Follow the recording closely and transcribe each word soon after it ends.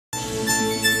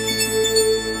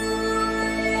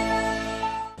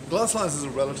Glass lines is a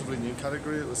relatively new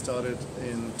category. It was started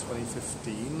in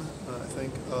 2015, I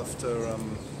think, after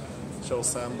Sheryl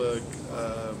Sandberg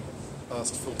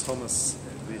asked Phil Thomas,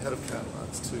 the head of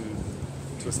CanLabs,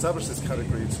 to establish this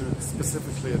category to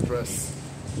specifically address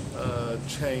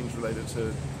change related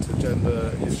to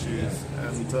gender issues.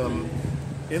 And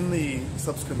in the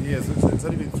subsequent years, it's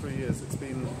only been 3 years, it's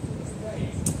been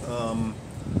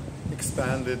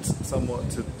expanded somewhat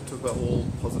to talk about all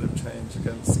positive change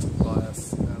against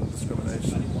bias and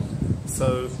discrimination.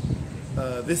 So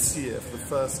this year, for the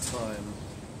first time,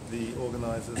 the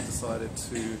organisers decided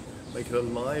to make it a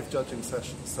live judging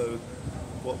session. So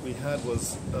what we had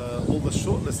was all the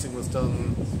shortlisting was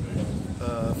done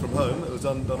from home. It was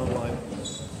done online,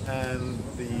 and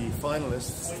the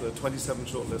finalists, the 27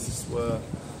 shortlists, were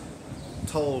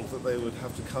told that they would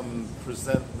have to come and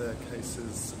present their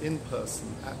cases in person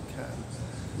at Cannes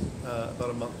about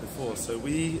a month before. So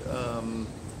we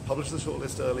published the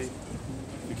shortlist early.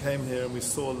 We came here and we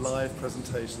saw live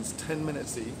presentations, 10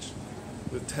 minutes each,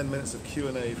 with 10 minutes of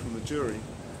Q&A from the jury.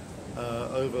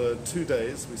 Over 2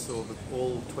 days, we saw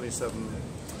all 27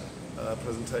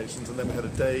 presentations, and then we had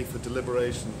a day for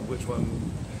deliberation of which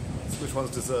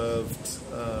ones deserved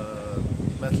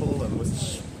medal and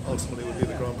which ultimately would be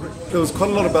the Grand Prix. There was quite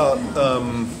a lot about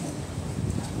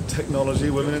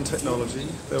technology, women in technology.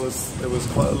 There was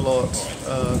quite a lot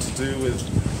to do with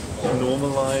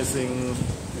normalizing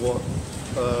what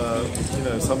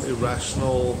some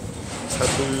irrational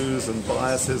taboos and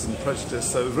biases and prejudice.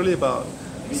 So it was really about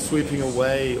sweeping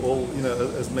away all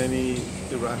as many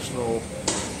irrational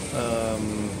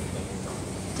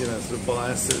sort of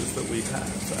biases that we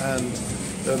have, and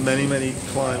there are many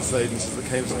clients and agencies that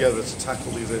came together to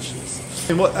tackle these issues.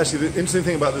 And actually the interesting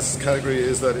thing about this category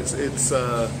is that it's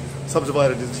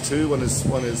subdivided into two. One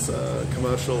is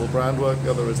commercial brand work, the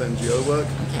other is NGO work,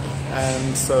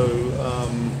 and so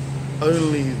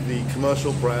only the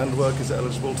commercial brand work is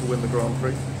eligible to win the Grand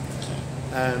Prix.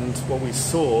 And what we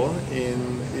saw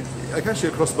actually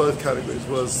across both categories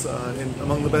was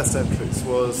among the best entries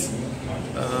was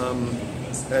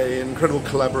an incredible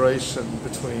collaboration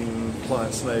between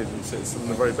clients and agencies. In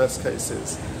the very best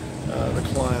cases, the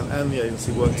client and the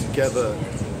agency work together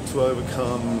to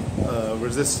overcome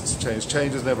resistance to change.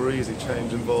 Change is never easy.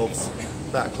 Change involves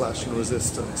backlash and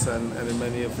resistance, and in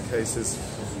many of the cases,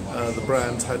 the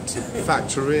brands had to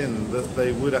factor in that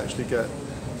they would actually get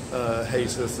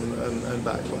haters and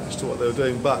backlash to what they were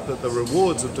doing, but that the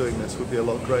rewards of doing this would be a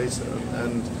lot greater,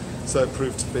 and so it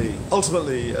proved to be.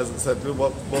 Ultimately, as I said,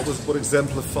 what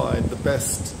exemplified the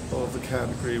best of the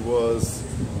category was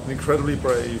an incredibly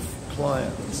brave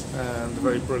client and a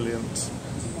very brilliant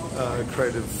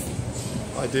creative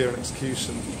idea and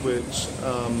execution, which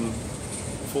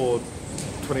for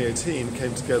 2018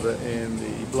 came together in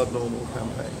the Blood Normal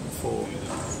campaign for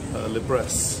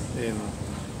Libres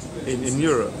in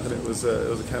Europe, and it was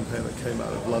a campaign that came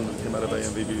out of London, came out of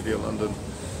BBDO London.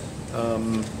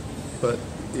 But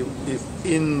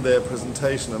in their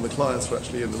presentation, and the clients were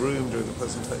actually in the room during the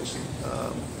presentation,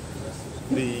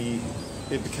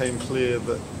 it became clear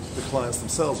that the clients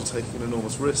themselves were taking an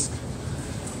enormous risk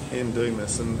in doing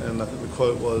this, and I think the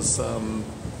quote was, "I'll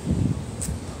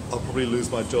probably lose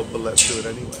my job, but let's do it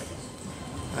anyway."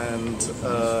 And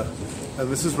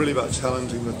this is really about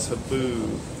challenging the taboo.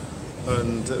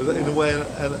 And in a way,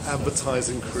 an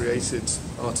advertising created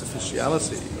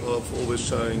artificiality of always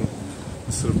showing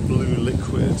this sort of blue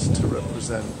liquid to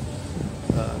represent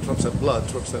blood,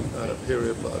 to represent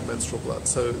period blood, menstrual blood.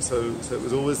 So it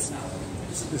was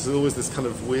always this kind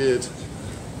of weird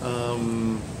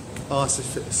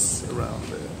artifice around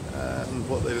it. And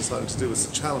what they decided to do was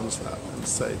to challenge that and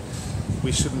say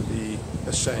we shouldn't be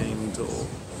ashamed or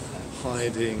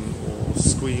hiding or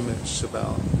squeamish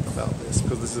about this,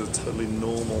 because this is a totally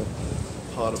normal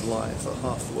part of life that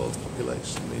half the world's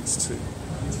population needs to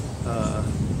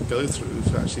go through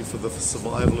for the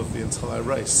survival of the entire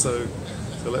race. So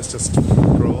let's just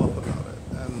grow up about it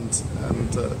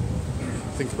and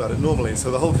think about it normally.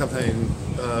 So the whole campaign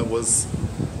was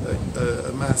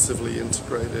a massively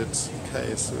integrated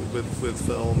case with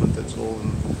film and digital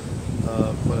and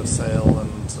point of sale and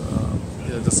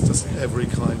just every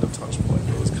kind of touch point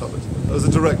that was covered. It was a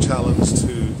direct challenge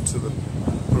to the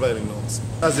prevailing norms.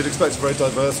 As you'd expect, a very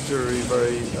diverse jury,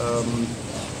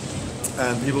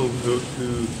 and people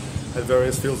who had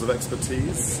various fields of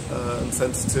expertise and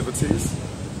sensitivities.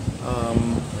 A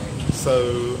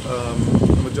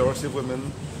majority of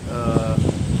women,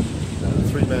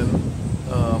 3 men,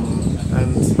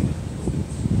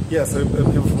 so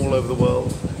people from all over the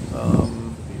world.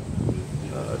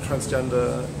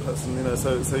 Transgender person,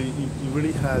 so you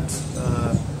really had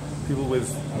people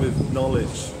with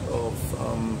knowledge of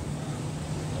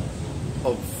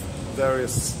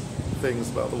various things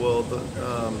about the world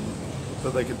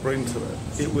that they could bring to it.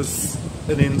 It was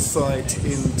an insight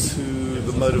into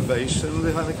the motivation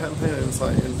behind the campaign, an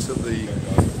insight into the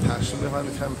passion behind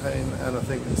the campaign, and I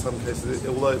think in some cases,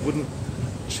 although it wouldn't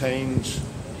change,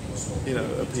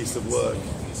 a piece of work,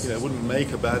 it wouldn't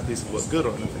make a bad piece of work good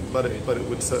or anything, but it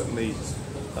would certainly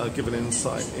give an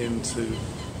insight into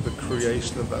the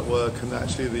creation of that work and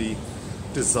actually the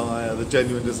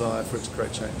genuine desire for it to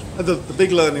create change. And the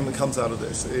big learning that comes out of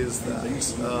this is that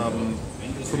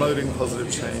promoting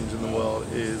positive change in the world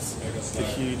is a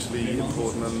hugely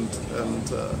important and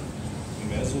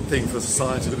thing for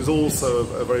society, but it's also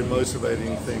a very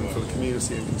motivating thing for the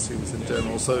community and consumers in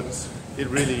general. So it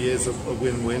really is a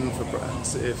win-win for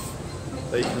brands if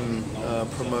they can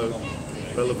promote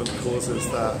relevant causes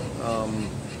that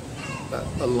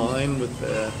align with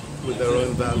their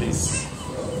own values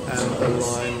and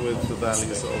align with the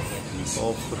values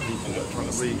of the people they're trying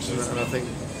to reach. And I think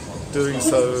doing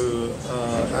so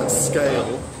at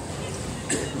scale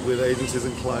with agencies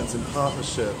and clients in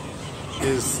partnership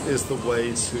is the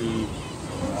way to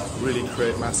really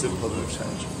create massive positive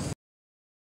change.